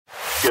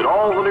Get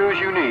all the news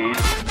you need.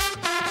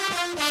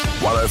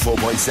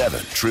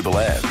 104.7 Triple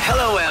M.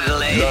 Hello,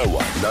 Adelaide. No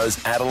one knows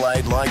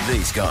Adelaide like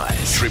these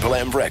guys. Triple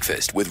M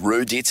Breakfast with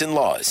Roo, Dits and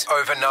Loz.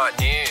 Overnight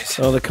news.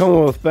 Well, the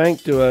Commonwealth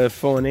Bank do a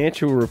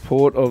financial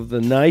report of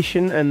the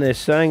nation, and they're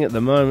saying at the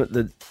moment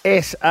that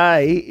SA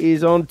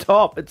is on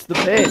top. It's the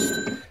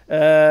best.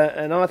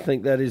 And I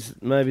think that is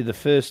maybe the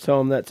first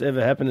time that's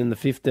ever happened in the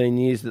 15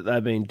 years that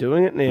they've been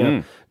doing it.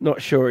 Now,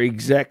 not sure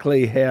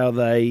exactly how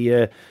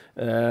they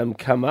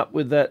come up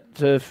with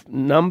that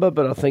number,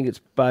 but I think it's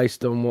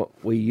based on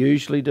what we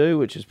usually do,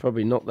 which is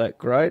probably not that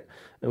great.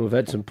 And we've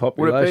had some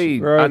population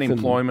growth,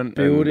 unemployment,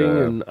 building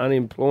and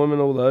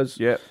unemployment, all those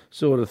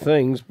sort of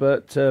things.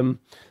 But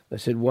they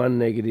said one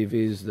negative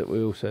is that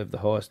we also have the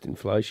highest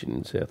inflation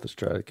in South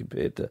Australia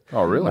compared to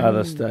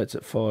other states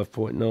at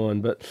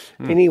 5.9. But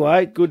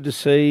anyway, good to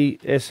see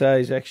SA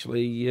is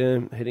actually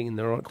heading in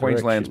the right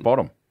Queensland's direction.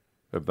 bottom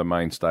of the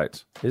main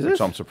states, Is which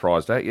it? I'm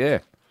surprised at, yeah.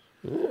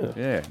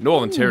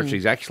 Northern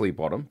Territory's actually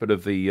bottom, but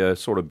of the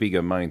sort of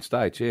bigger main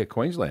states,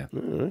 Queensland.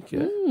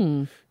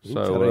 Okay.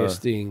 So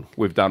Interesting.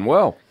 we've done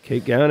well.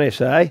 Keep going,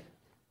 SA.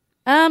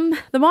 The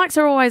mics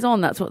are always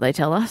on, that's what they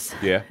tell us.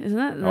 Yeah. Isn't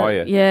it? Oh,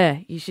 yeah. Yeah,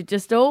 you should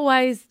just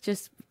always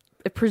just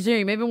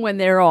presume, even when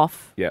they're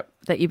off, Yep.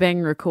 that you're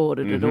being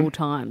recorded at all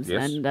times.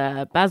 Yes. And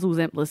Basil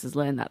Zemplis has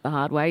learned that the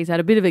hard way. He's had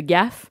a bit of a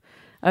gaff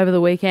over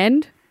the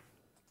weekend.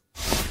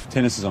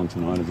 Tennis is on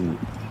tonight, isn't it?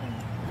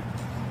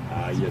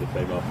 Yeah, the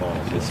female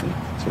final. It's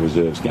a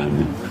reserves game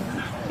then.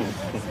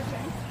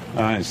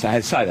 I say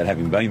that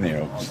having been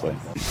there, obviously.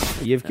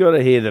 You've got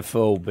to hear the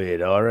full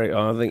bit.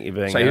 I think you're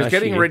being So he was harsh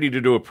getting here. ready to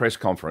do a press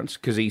conference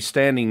because he's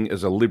standing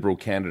as a Liberal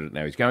candidate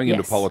now. He's going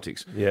into Yes.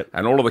 politics. Yep.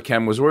 And all of the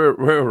cameras were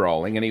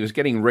rolling, and he was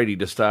getting ready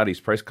to start his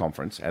press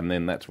conference, and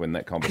then that's when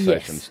that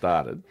conversation Yes.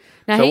 started.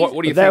 Now So he's-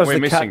 what do you That think was we're the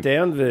missing?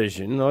 cut-down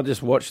version. I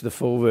just watched the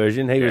full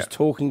version. He was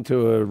talking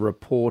to a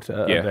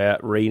reporter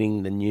about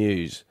reading the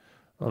news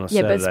on a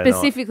Yeah, but Saturday night.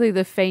 specifically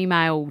the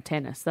female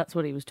tennis. That's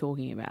what he was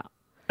talking about.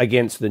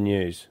 Against the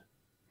news.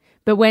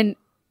 But when...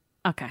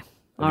 Okay. Have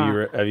you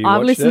Alright. have you I've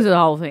watched listened it? to the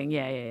whole thing.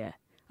 Yeah.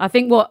 I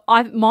think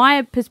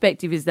my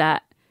perspective is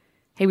that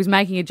he was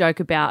making a joke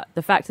about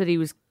the fact that he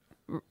was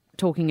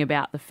talking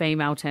about the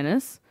female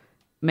tennis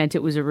meant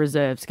it was a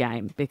reserves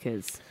game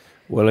because...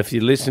 Well, if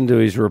you listen to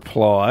his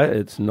reply,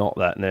 it's not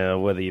that now.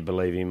 Whether you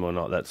believe him or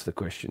not, that's the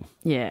question.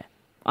 Yeah.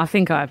 I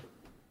think I've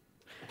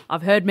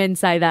heard men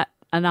say that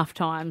enough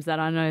times that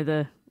I know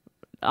the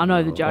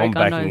joke. I'm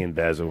backing in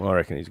Basil. I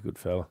reckon he's a good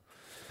fella.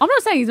 I'm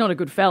not saying he's not a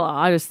good fella.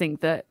 I just think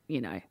that,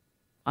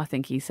 I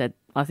think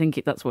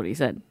that's what he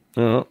said.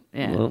 Oh,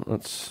 Yeah.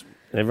 Well,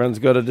 everyone's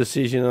got a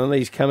decision on it.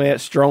 He's come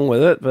out strong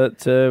with it,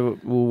 but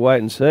we'll wait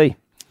and see.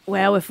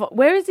 Well,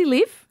 where does he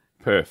live?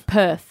 Perth.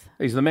 Perth.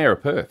 He's the mayor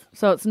of Perth.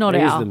 So it's not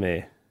He's our... the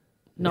mayor.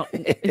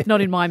 It's not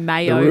in my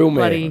Mayo The real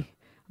bloody... mayor.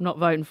 I'm not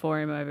voting for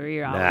him over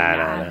here.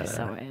 No.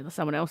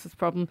 Someone else's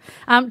problem.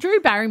 Drew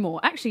Barrymore.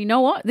 Actually, you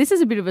know what? This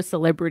is a bit of a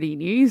celebrity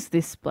news,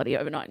 this bloody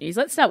overnight news.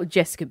 Let's start with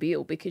Jessica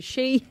Biel because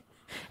she...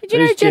 Did you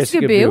know Who's Jessica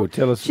Jessica Biel? Biel?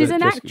 Tell us She's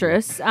about an Jessica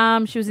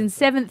actress. She was in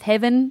Seventh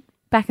Heaven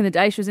back in the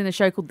day. She was in a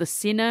show called The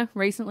Sinner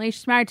recently.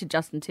 She's married to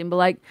Justin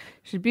Timberlake.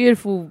 She's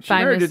beautiful, She's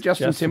famous. married to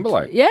Justin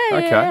Timberlake. Yeah,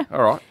 Okay, yeah.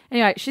 all right.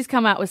 Anyway, she's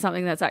come out with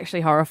something that's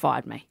actually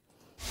horrified me.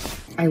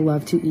 I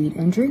love to eat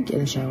and drink in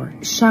the shower.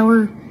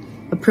 Shower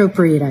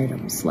appropriate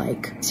items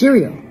like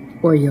cereal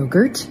or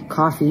yogurt,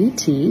 coffee,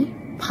 tea,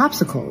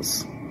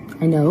 popsicles.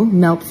 I know,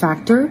 melt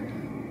factor,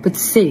 but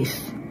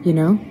safe,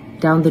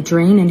 Down the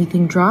drain,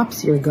 anything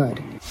drops, you're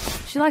good.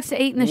 She likes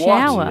to eat in the What?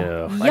 shower.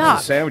 No. Makes the Yuck.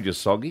 sandwiches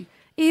soggy.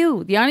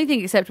 Ew. The only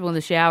thing acceptable in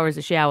the shower is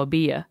a shower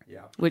beer,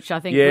 which I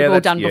think Yeah, we've all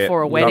that's- done yeah,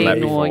 before a we've done that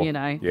wedding or,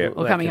 before. Yeah.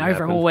 or That coming can over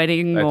from a happen.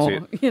 wedding That's or,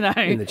 it.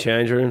 In the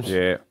change rooms.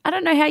 Yeah, I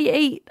don't know how you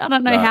eat. I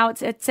don't know No. how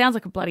it sounds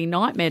like a bloody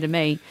nightmare to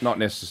me. not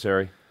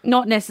necessary.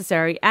 Not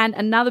necessary. And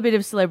another bit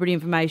of celebrity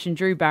information,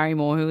 Drew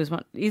Barrymore, who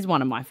is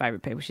one of my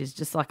favourite people. She's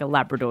just like a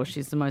Labrador.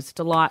 She's the most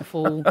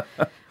delightful,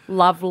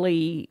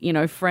 lovely,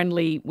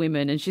 friendly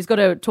women. And she's got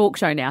a talk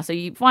show now, so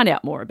you find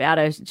out more about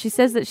her. She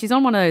says that she's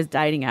on one of those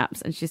dating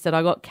apps, and she said,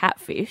 I got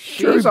catfish.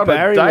 She's on a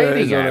Barrymore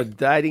dating is on a app.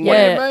 dating What do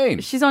app. you mean?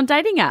 She's on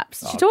dating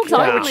apps. She talks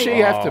Why would openly. she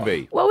have to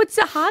be? Well, it's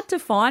hard to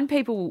find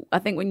people, I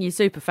think, when you're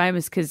super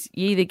famous because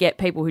you either get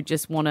people who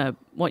just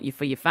want you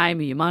for your fame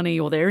or your money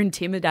or they're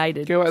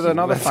intimidated. Go with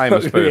another It's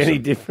famous not gonna be any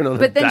person. different on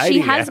But a then she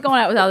dating has app. gone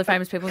out with other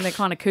famous people and they're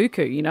kind of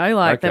cuckoo,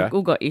 like Okay. they've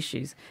all got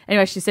issues.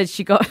 Anyway, she said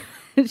she got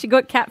she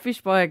got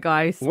catfished by a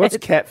guy. Who What's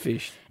said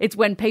catfish? it's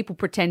when people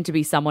pretend to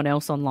be someone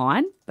else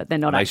online, but they're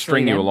not And they actually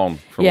string you them. along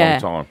for a Yeah.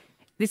 long time.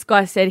 This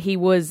guy said he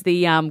was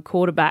the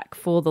quarterback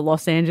for the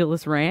Los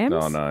Angeles Rams.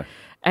 Oh, no.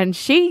 And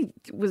she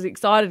was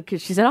excited because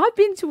she said, I've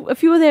been to a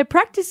few of their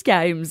practice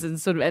games and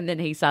then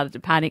he started to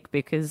panic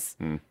because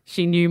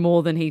she knew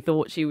more than he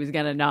thought she was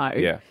going to know.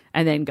 Yeah.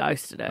 And then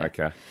ghosted her.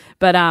 Okay.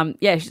 But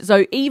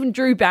so even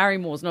Drew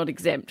Barrymore's not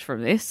exempt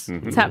from this.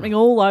 It's happening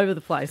all over the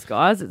place,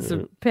 guys. It's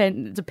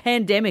a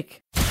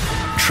pandemic.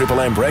 Triple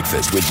M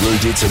Breakfast with Roo,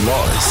 Dits and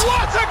Loz.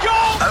 What a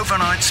goal!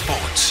 Overnight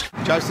sports.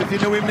 Joseph, you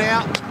know him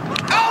now.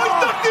 Oh,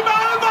 he's knocked him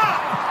over!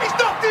 He's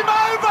knocked him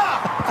over!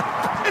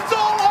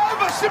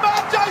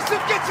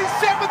 gets his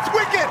 7th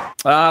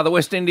wicket. The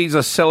West Indies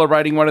are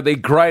celebrating one of their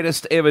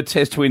greatest ever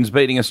Test wins,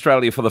 beating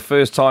Australia for the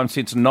first time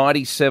since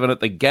 '97 at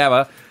the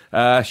Gabba.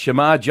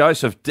 Shamar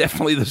Joseph,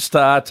 definitely the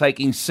star,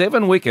 taking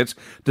 7 wickets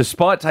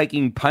despite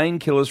taking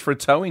painkillers for a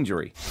toe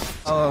injury.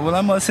 Well,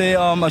 I must say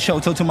a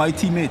shout out to my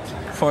teammate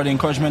for the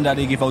encouragement that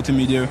they gave out to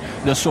me there.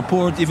 The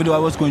support, even though I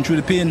was going through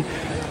the pain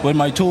with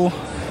my toe,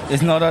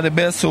 it's not at the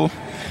best. So,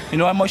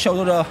 I must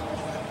shout out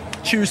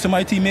cheers to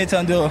my teammates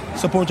and the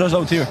supporters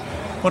out here.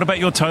 What about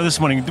your toe this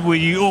morning? Were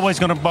you always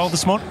going to bowl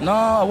this morning? No,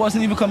 I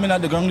wasn't even coming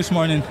at the ground this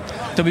morning,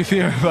 to be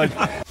fair.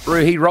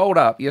 But He rolled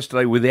up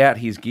yesterday without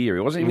his gear.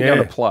 He wasn't even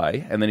going to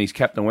play, and then his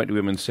captain went to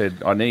him and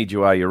said, I need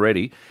you, are you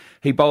ready?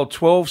 He bowled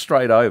 12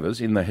 straight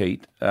overs in the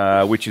heat,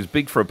 which is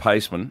big for a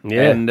paceman.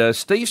 Yeah. And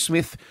Steve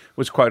Smith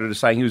was quoted as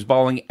saying he was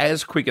bowling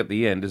as quick at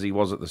the end as he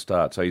was at the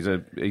start. So he's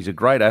a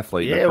great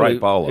athlete, and a great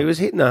bowler. He was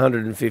hitting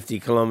 150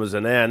 kilometres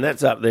an hour, and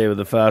that's up there with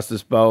the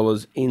fastest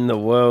bowlers in the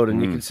world.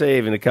 And you can see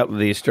even a couple of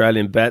the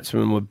Australian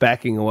batsmen were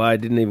backing away,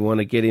 didn't even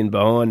want to get in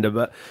behind her.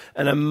 But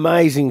an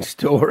amazing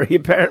story.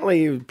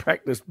 Apparently he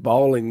practiced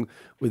bowling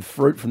with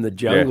fruit from the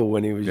jungle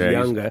when he was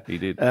younger. He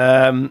did.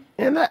 And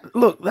they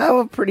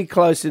were pretty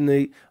close in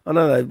the... I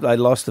know they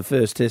lost the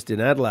first test in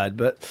Adelaide,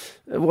 but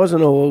it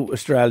wasn't all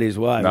Australia's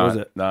way, was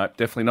it? No,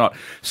 definitely not.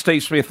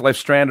 Steve Smith left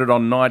stranded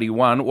on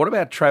 91. What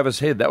about Travis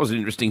Head? That was an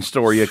interesting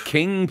story. A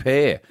king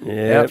pair.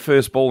 Yeah. Out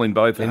first ball in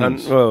both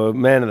innings. Well,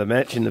 man of the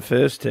match in the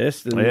first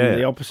test and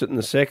the opposite in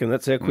the second.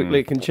 That's how quickly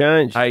it can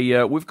change.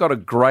 Hey, we've got a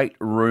great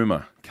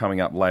rumour coming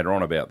up later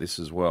on about this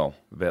as well,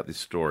 about this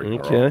story.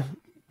 Okay. All right?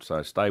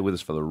 So stay with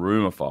us for the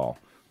rumour file.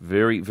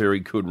 Very,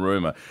 very good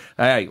rumour.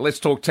 Hey, let's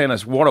talk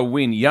tennis. What a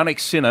win. Yannick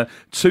Sinner,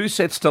 2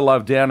 sets to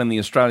love down in the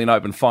Australian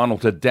Open final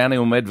to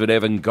Daniil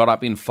Medvedev and got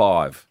up in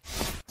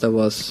 5. There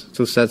was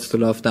 2 sets to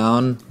love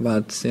down,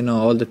 but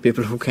all the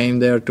people who came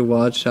there to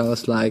watch, I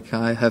was like,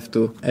 I have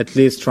to at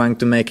least trying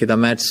to make it a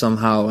match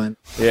somehow. And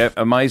yeah,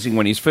 amazing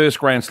win. His first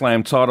Grand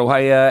Slam title.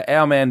 Hey,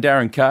 our man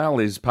Darren Cale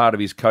is part of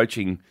his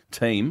coaching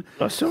team.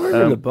 I saw him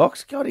in the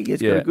box. God, he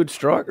gets got a good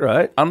strike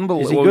rate.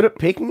 Unbelievable. Is he good at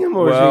picking him,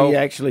 or is he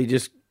actually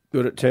just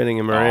good at turning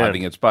him around? I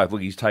think it's both.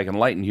 Look, he's taken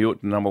Leighton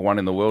Hewitt, number 1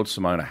 in the world,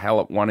 Simona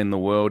Halep, 1 in the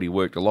world. He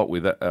worked a lot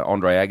with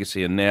Andre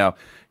Agassi and now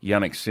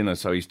Yannick Sinner,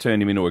 so he's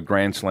turned him into a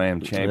Grand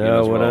Slam champion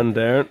as well. Well done,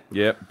 Darren.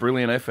 Yeah,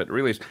 brilliant effort,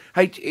 really is.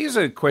 Hey, here's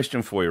a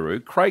question for you, Roo.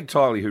 Craig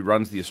Tiley, who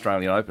runs the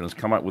Australian Open, has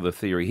come up with a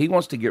theory. He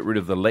wants to get rid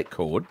of the let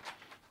cord.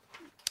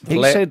 He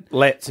said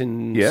lets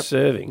in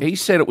serving. He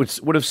said it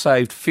would have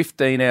saved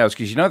 15 hours,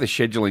 because the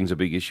scheduling's a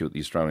big issue at the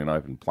Australian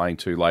Open, playing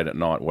too late at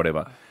night,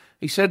 whatever.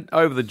 He said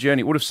over the journey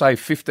it would have saved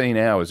 15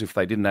 hours if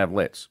they didn't have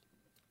lets.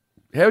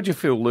 How would you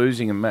feel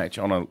losing a match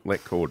on a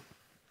let cord?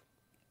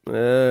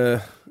 No,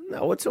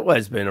 it's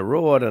always been a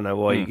rule. I don't know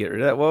why you get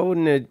rid of that. Why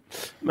wouldn't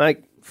it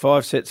make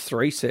 5 sets,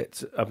 3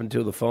 sets up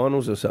until the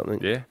finals or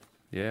something?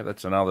 Yeah,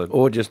 that's another...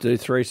 Or just do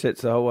 3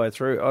 sets the whole way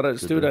through. I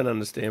still don't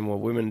understand why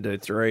women do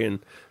 3 and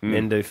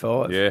men do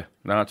 5. Yeah,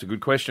 no, it's a good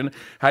question.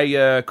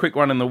 Hey, quick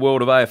one in the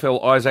world of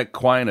AFL. Isaac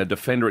Quain, a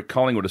defender at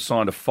Collingwood, has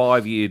signed a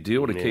 5-year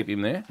deal to keep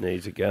him there.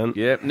 Needs a gun.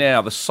 Yeah,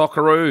 now the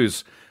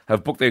Socceroos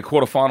have booked their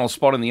quarterfinal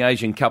spot in the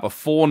Asian Cup, a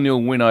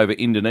 4-0 win over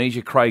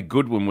Indonesia. Craig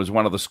Goodwin was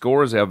one of the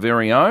scorers, our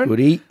very own.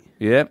 Goodie.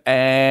 Yeah,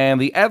 and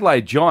the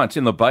Adelaide Giants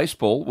in the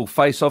baseball will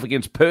face off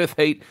against Perth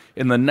Heat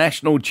in the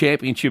National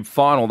Championship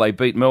final. They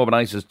beat Melbourne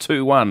Aces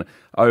 2-1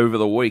 over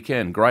the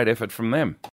weekend. Great effort from them.